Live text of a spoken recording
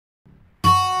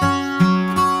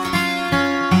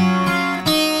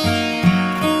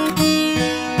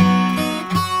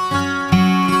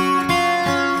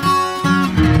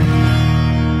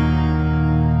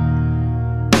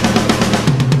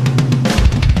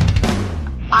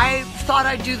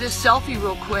thought I'd do this selfie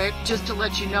real quick just to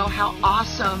let you know how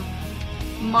awesome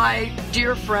my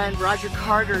dear friend Roger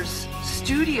Carter's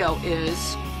studio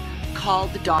is,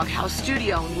 called the Doghouse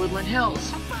Studio in Woodland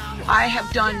Hills. I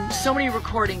have done so many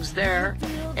recordings there,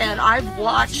 and I've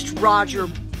watched Roger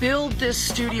build this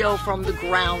studio from the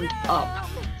ground up.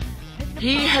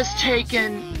 He has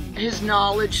taken his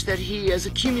knowledge that he has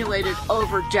accumulated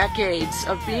over decades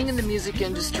of being in the music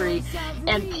industry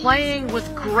and playing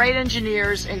with great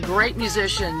engineers and great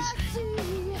musicians.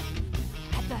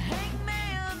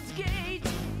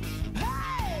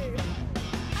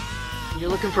 You're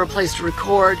looking for a place to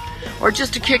record, or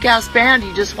just a kick-ass band,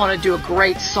 you just want to do a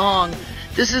great song,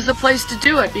 this is the place to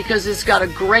do it because it's got a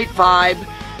great vibe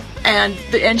and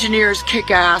the engineers kick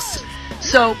ass.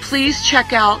 So please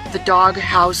check out the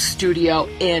Doghouse Studio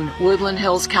in Woodland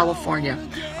Hills, California.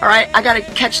 All right, I gotta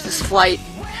catch this flight.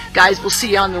 Guys, we'll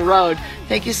see you on the road.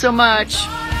 Thank you so much.